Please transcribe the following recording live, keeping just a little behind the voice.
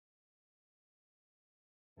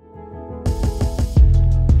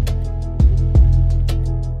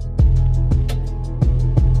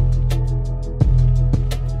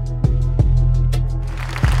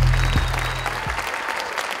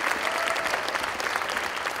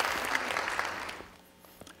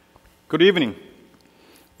Good evening.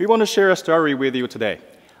 We want to share a story with you today.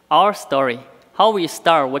 Our story, how we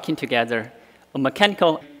start working together, a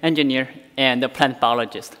mechanical engineer and a plant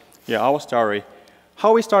biologist. Yeah, our story,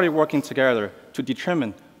 how we started working together to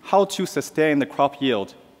determine how to sustain the crop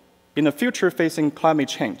yield in the future facing climate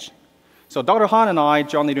change. So Dr. Han and I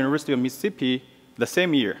joined the University of Mississippi the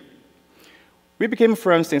same year. We became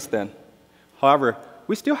friends since then. However,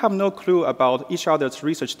 we still have no clue about each other's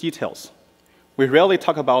research details. We rarely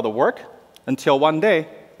talk about the work until one day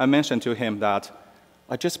I mentioned to him that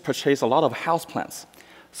I just purchased a lot of houseplants.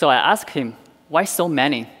 So I asked him, why so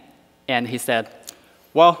many? And he said,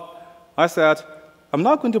 well, I said, I'm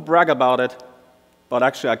not going to brag about it, but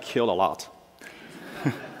actually I killed a lot.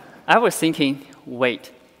 I was thinking, wait,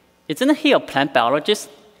 isn't he a plant biologist?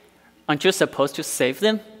 Aren't you supposed to save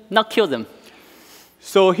them, not kill them?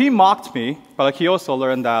 So he mocked me, but he also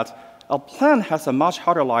learned that a plant has a much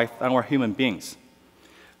harder life than our human beings.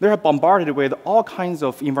 They are bombarded with all kinds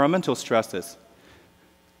of environmental stresses,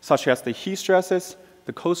 such as the heat stresses,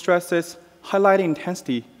 the cold stresses, high light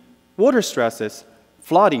intensity, water stresses,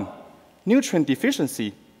 flooding, nutrient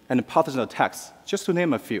deficiency, and pathogen attacks, just to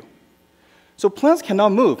name a few. So plants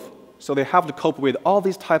cannot move, so they have to cope with all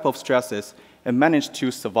these types of stresses and manage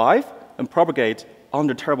to survive and propagate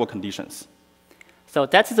under terrible conditions. So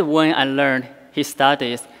that's when I learned he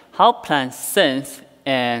studies how plants sense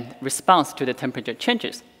and respond to the temperature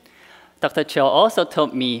changes. Dr. Chiu also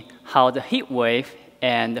told me how the heat wave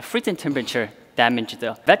and the freezing temperature damage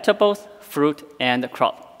the vegetables, fruit, and the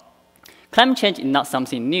crop. Climate change is not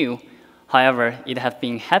something new. However, it has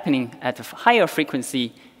been happening at a higher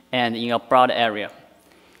frequency and in a broad area.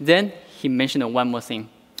 Then he mentioned one more thing.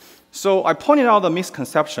 So I pointed out the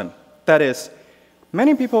misconception. That is,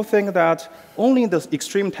 many people think that only the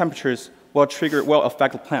extreme temperatures will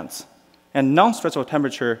affect plants, and non-stressful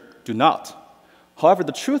temperature do not. However,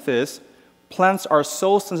 the truth is, plants are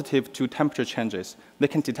so sensitive to temperature changes, they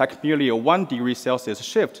can detect merely a 1 degree Celsius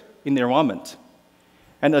shift in the environment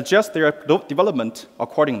and adjust their development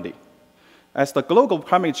accordingly. As the global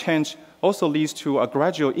climate change also leads to a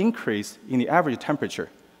gradual increase in the average temperature.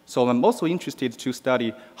 So I'm also interested to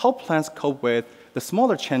study how plants cope with the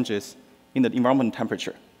smaller changes in the environmental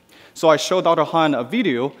temperature. So I showed Dr. Han a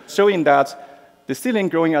video showing that the ceiling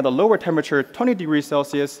growing at a lower temperature, 20 degrees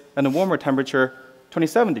Celsius, and a warmer temperature,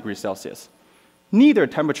 27 degrees Celsius. Neither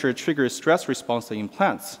temperature triggers stress response in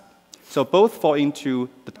plants. So both fall into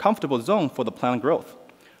the comfortable zone for the plant growth.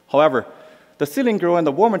 However, the ceiling grow and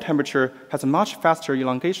the warmer temperature has a much faster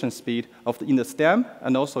elongation speed in the stem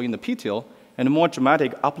and also in the petiole, and a more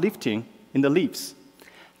dramatic uplifting in the leaves.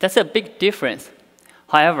 That's a big difference.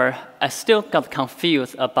 However, I still got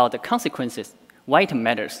confused about the consequences, why it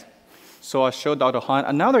matters. So I showed Dr. Han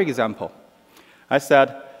another example. I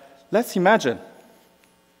said, let's imagine.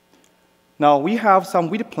 Now we have some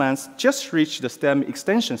wheat plants just reach the stem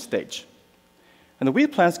extension stage. And the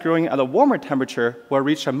wheat plants growing at a warmer temperature will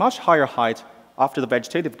reach a much higher height after the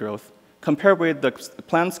vegetative growth compared with the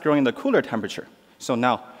plants growing at a cooler temperature. So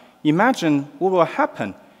now, imagine what will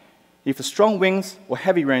happen if strong winds or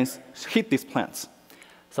heavy rains hit these plants.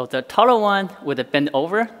 So the taller one would bend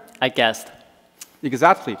over, I guessed.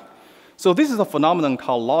 Exactly. So this is a phenomenon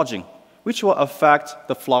called lodging, which will affect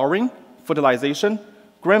the flowering, fertilization,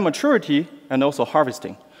 grain maturity, and also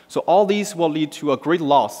harvesting. So all these will lead to a great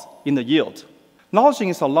loss in the yield. Lodging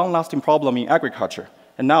is a long-lasting problem in agriculture.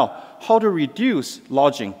 And now, how to reduce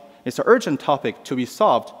lodging is an urgent topic to be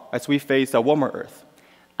solved as we face a warmer Earth.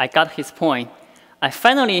 I got his point. I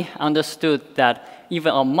finally understood that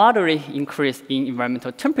even a moderate increase in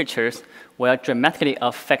environmental temperatures will dramatically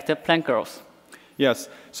affect the plant growth. Yes.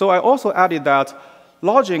 So I also added that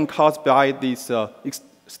lodging caused by this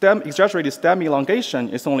exaggerated stem elongation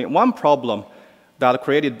is only one problem that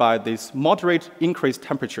created by these moderate increased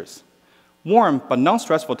temperatures. Warm but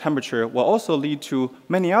non-stressful temperature will also lead to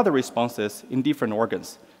many other responses in different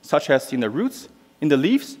organs, such as in the roots, in the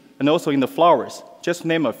leaves, and also in the flowers, just to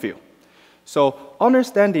name a few. So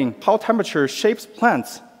understanding how temperature shapes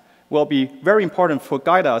plants will be very important for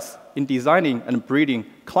guide us in designing and breeding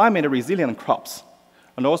climate-resilient crops.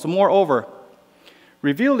 And also, moreover,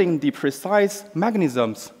 revealing the precise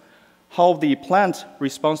mechanisms how the plant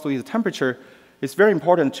responds to the temperature is very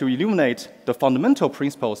important to illuminate the fundamental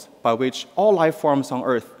principles by which all life forms on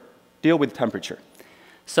Earth deal with temperature.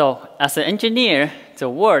 So as an engineer, the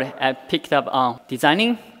word I picked up on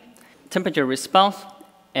designing, temperature response,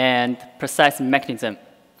 and precise mechanism.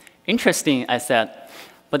 Interesting, I said,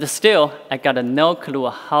 but still, I got no clue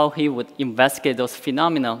how he would investigate those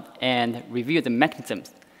phenomena and review the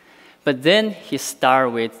mechanisms. But then he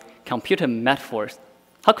started with computer metaphors.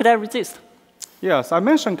 How could I resist? Yes, I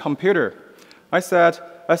mentioned computer. I said,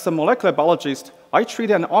 as a molecular biologist, I treat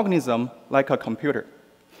an organism like a computer.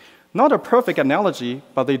 Not a perfect analogy,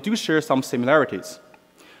 but they do share some similarities.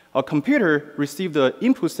 A computer receives the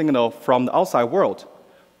input signal from the outside world,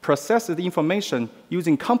 processes the information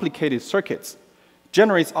using complicated circuits,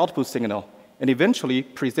 generates output signal, and eventually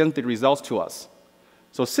presents the results to us.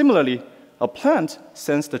 So similarly, a plant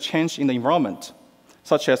senses the change in the environment,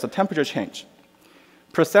 such as a temperature change,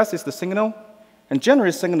 processes the signal, and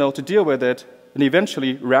generates signal to deal with it, and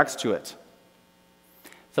eventually reacts to it.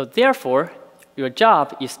 So therefore, your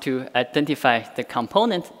job is to identify the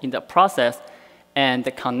components in the process and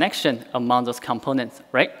the connection among those components,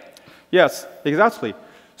 right? Yes, exactly.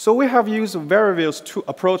 So we have used various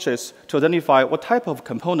approaches to identify what type of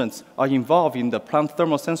components are involved in the plant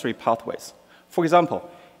thermosensory pathways. For example,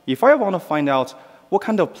 if I want to find out what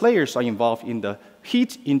kind of players are involved in the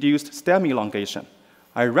heat-induced stem elongation,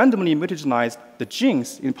 I randomly mutagenize the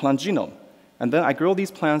genes in plant genome, and then I grow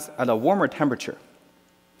these plants at a warmer temperature.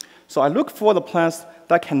 So I look for the plants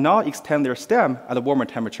that cannot extend their stem at a warmer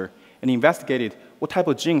temperature and investigated what type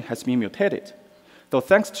of gene has been mutated. So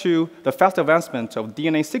thanks to the fast advancement of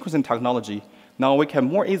DNA sequencing technology, now we can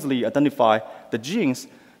more easily identify the genes,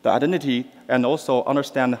 the identity, and also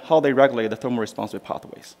understand how they regulate the thermoresponsive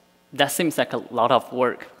pathways. That seems like a lot of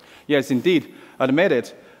work. Yes, indeed. Admit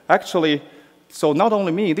it. Actually, so not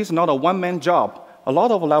only me, this is not a one-man job. A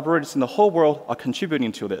lot of laboratories in the whole world are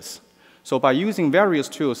contributing to this. So by using various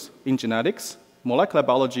tools in genetics, molecular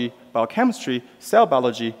biology, biochemistry, cell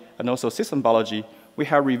biology, and also system biology, we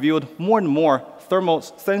have reviewed more and more thermal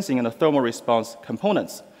sensing and thermal response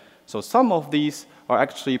components. So some of these are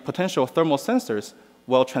actually potential thermal sensors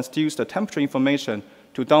will transduce the temperature information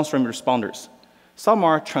to downstream responders. Some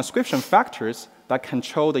are transcription factors that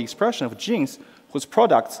control the expression of genes whose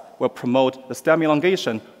products will promote the stem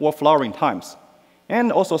elongation or flowering times.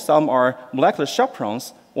 And also some are molecular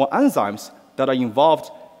chaperones or enzymes that are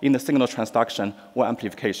involved in the signal transduction or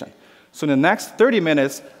amplification. So in the next 30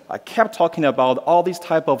 minutes, I kept talking about all these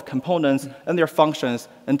type of components and their functions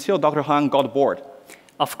until Dr. Han got bored.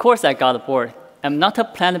 Of course I got bored. I'm not a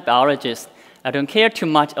plant biologist. I don't care too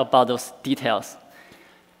much about those details.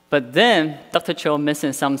 But then Dr. Cho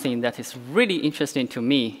mentioned something that is really interesting to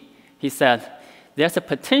me. He said, there's a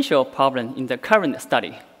potential problem in the current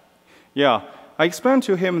study. Yeah, I explained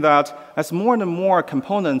to him that as more and more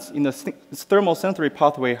components in the thermosensory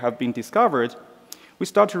pathway have been discovered, we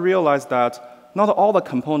start to realize that not all the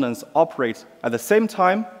components operate at the same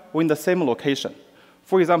time or in the same location.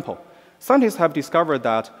 For example, scientists have discovered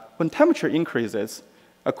that when temperature increases,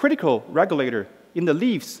 a critical regulator in the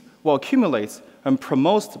leaves will accumulate and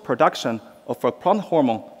promotes the production of a plant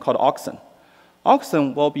hormone called auxin.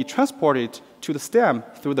 Auxin will be transported to the stem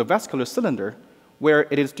through the vascular cylinder, where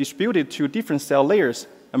it is distributed to different cell layers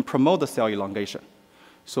and promote the cell elongation.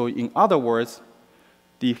 So in other words,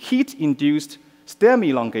 the heat-induced stem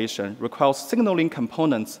elongation requires signaling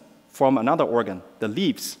components from another organ, the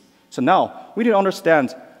leaves. So now we need to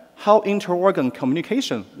understand how inter-organ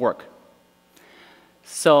communication work.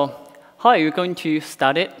 So how are you going to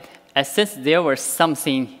start it? And since there was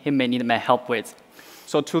something he may need my help with.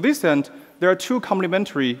 So to this end, there are two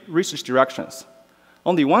complementary research directions.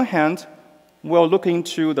 On the one hand, we'll look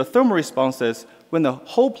into the thermal responses when the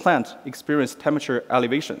whole plant experiences temperature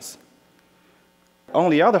elevations. On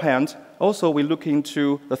the other hand, also we look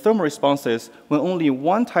into the thermal responses when only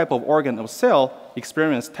one type of organ or cell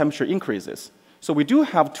experiences temperature increases. So we do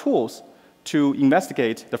have tools to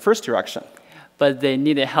investigate the first direction. But they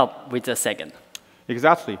needed help with the second.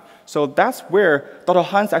 Exactly. So that's where Dr.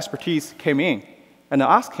 Han's expertise came in. And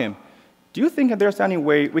I asked him, do you think there's any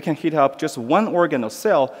way we can heat up just one organ or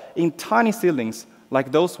cell in tiny seedlings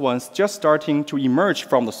like those ones just starting to emerge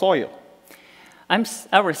from the soil?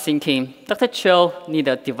 I was thinking Dr. Cho needs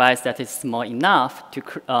a device that is small enough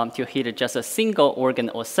to heat just a single organ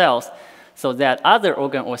or cells so that other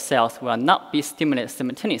organ or cells will not be stimulated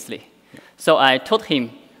simultaneously. So I told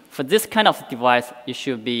him, for this kind of device, it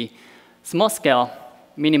should be small scale,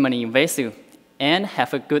 minimally invasive, and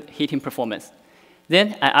have a good heating performance.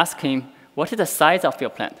 Then I asked him, what is the size of your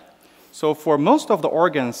plant? So for most of the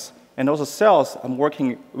organs and also cells, I'm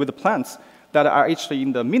working with the plants that are actually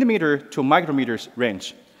in the millimeter to micrometers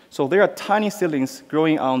range. So they are tiny seedlings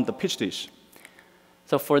growing on the petri dish.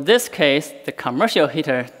 So for this case, the commercial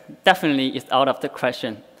heater definitely is out of the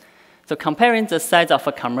question. So comparing the size of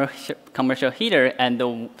a commercial heater and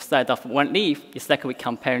the size of one leaf is like we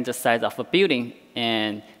comparing the size of a building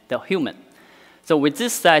and the human. So with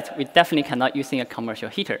this size, we definitely cannot use a commercial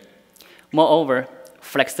heater. Moreover,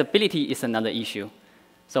 flexibility is another issue.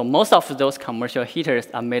 So most of those commercial heaters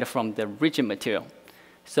are made from the rigid material.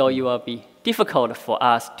 So it will be difficult for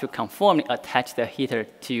us to conformally attach the heater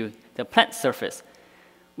to the plant surface.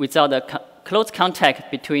 Without the close contact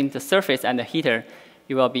between the surface and the heater,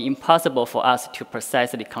 it will be impossible for us to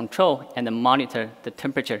precisely control and monitor the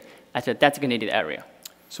temperature at a designated area.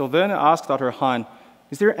 So then I asked Dr. Han,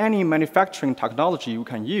 is there any manufacturing technology we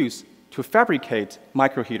can use to fabricate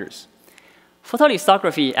microheaters?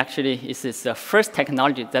 Photolithography actually is the first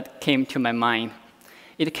technology that came to my mind.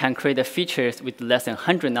 It can create the features with less than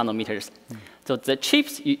 100 nanometers. So the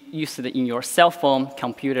chips used in your cell phone,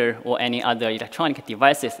 computer, or any other electronic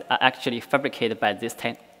devices are actually fabricated by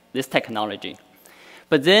this technology.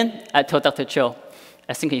 But then I told Dr. Cho,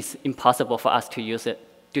 I think it's impossible for us to use it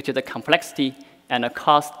due to the complexity and the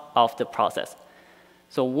cost of the process.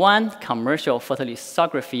 So one commercial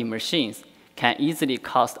photolithography machine can easily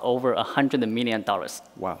cost over $100 million.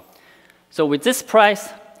 Wow. So with this price,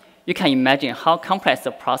 you can imagine how complex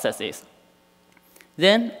the process is.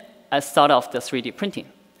 Then I thought of the 3D printing.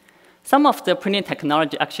 Some of the printing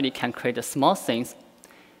technology actually can create the small things.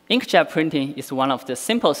 Inkjet printing is one of the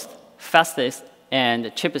simplest, fastest,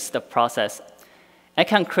 and cheapest process. I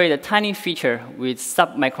can create a tiny feature with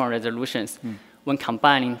sub-micron resolutions when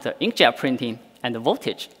combining the inkjet printing and the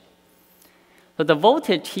voltage. So the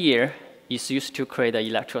voltage here is used to create an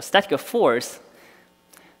electrostatic force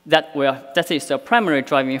that is the primary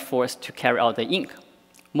driving force to carry out the ink.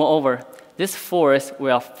 Moreover, this force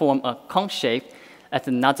will form a cone shape at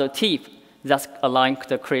the nozzle tip, thus allowing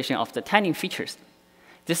the creation of the tiny features.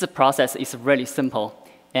 This process is really simple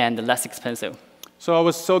and less expensive. So I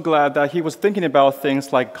was so glad that he was thinking about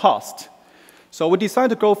things like cost. So we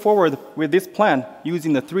decided to go forward with this plan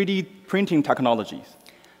using the 3D printing technologies.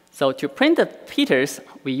 So to print the heaters,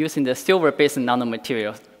 we're using the silver-based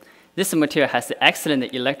nanomaterial. This material has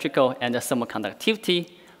excellent electrical and thermal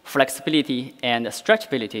conductivity, flexibility, and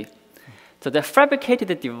stretchability. So the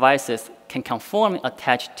fabricated devices can conformally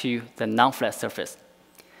attach to the non-flat surface.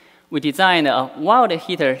 We designed a wild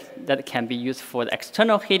heater that can be used for the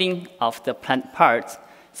external heating of the plant parts,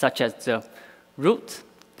 such as the root,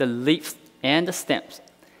 the leaves, and the stems.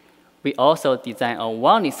 We also designed a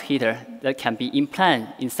wildness heater that can be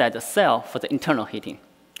implanted inside the cell for the internal heating.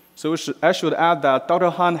 So I should add that Dr.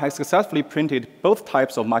 Han has successfully printed both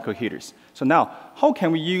types of microheaters. So now, how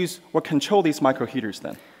can we use or control these microheaters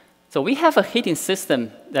then? So we have a heating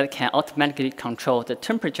system that can automatically control the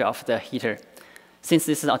temperature of the heater. Since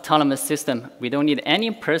this is an autonomous system, we don't need any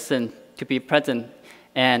person to be present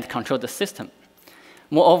and control the system.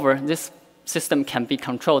 Moreover, this system can be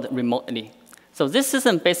controlled remotely. So this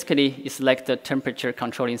system basically is like the temperature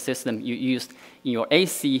controlling system you use in your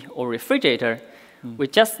AC or refrigerator. We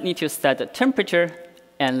just need to set the temperature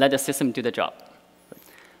and let the system do the job.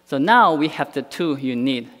 So now we have the tool you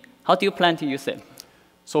need. How do you plan to use it?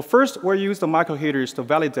 So first, we'll use the microheaters to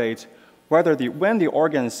validate whether when the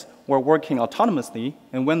organs were working autonomously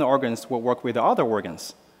and when the organs will work with the other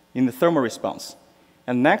organs in the thermal response.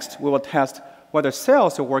 And next, we will test whether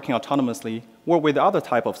cells are working autonomously or with other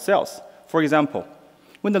type of cells. For example,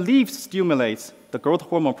 when the leaf stimulates the growth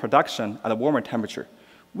hormone production at a warmer temperature,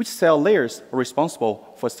 which cell layers are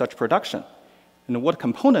responsible for such production? And what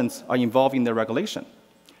components are involved in the regulation?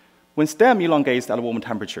 When stem elongates at a warmer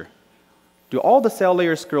temperature, do all the cell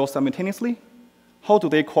layers grow simultaneously? How do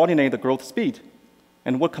they coordinate the growth speed?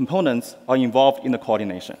 And what components are involved in the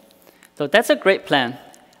coordination? So that's a great plan.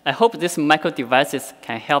 I hope these micro devices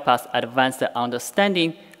can help us advance the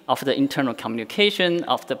understanding of the internal communication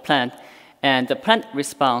of the plant and the plant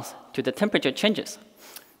response to the temperature changes.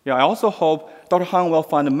 Yeah, I also hope Dr. Han will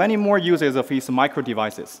find many more uses of his micro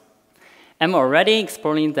devices. I'm already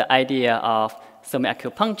exploring the idea of thermal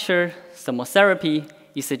acupuncture, thermotherapy,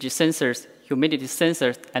 ECG sensors, humidity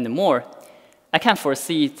sensors, and more. I can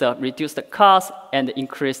foresee the reduced cost and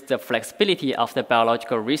increase the flexibility of the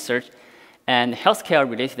biological research and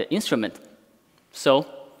healthcare-related instrument. So,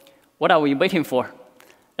 what are we waiting for?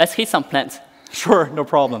 Let's hit some plants. Sure, no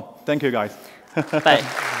problem. Thank you, guys. Bye.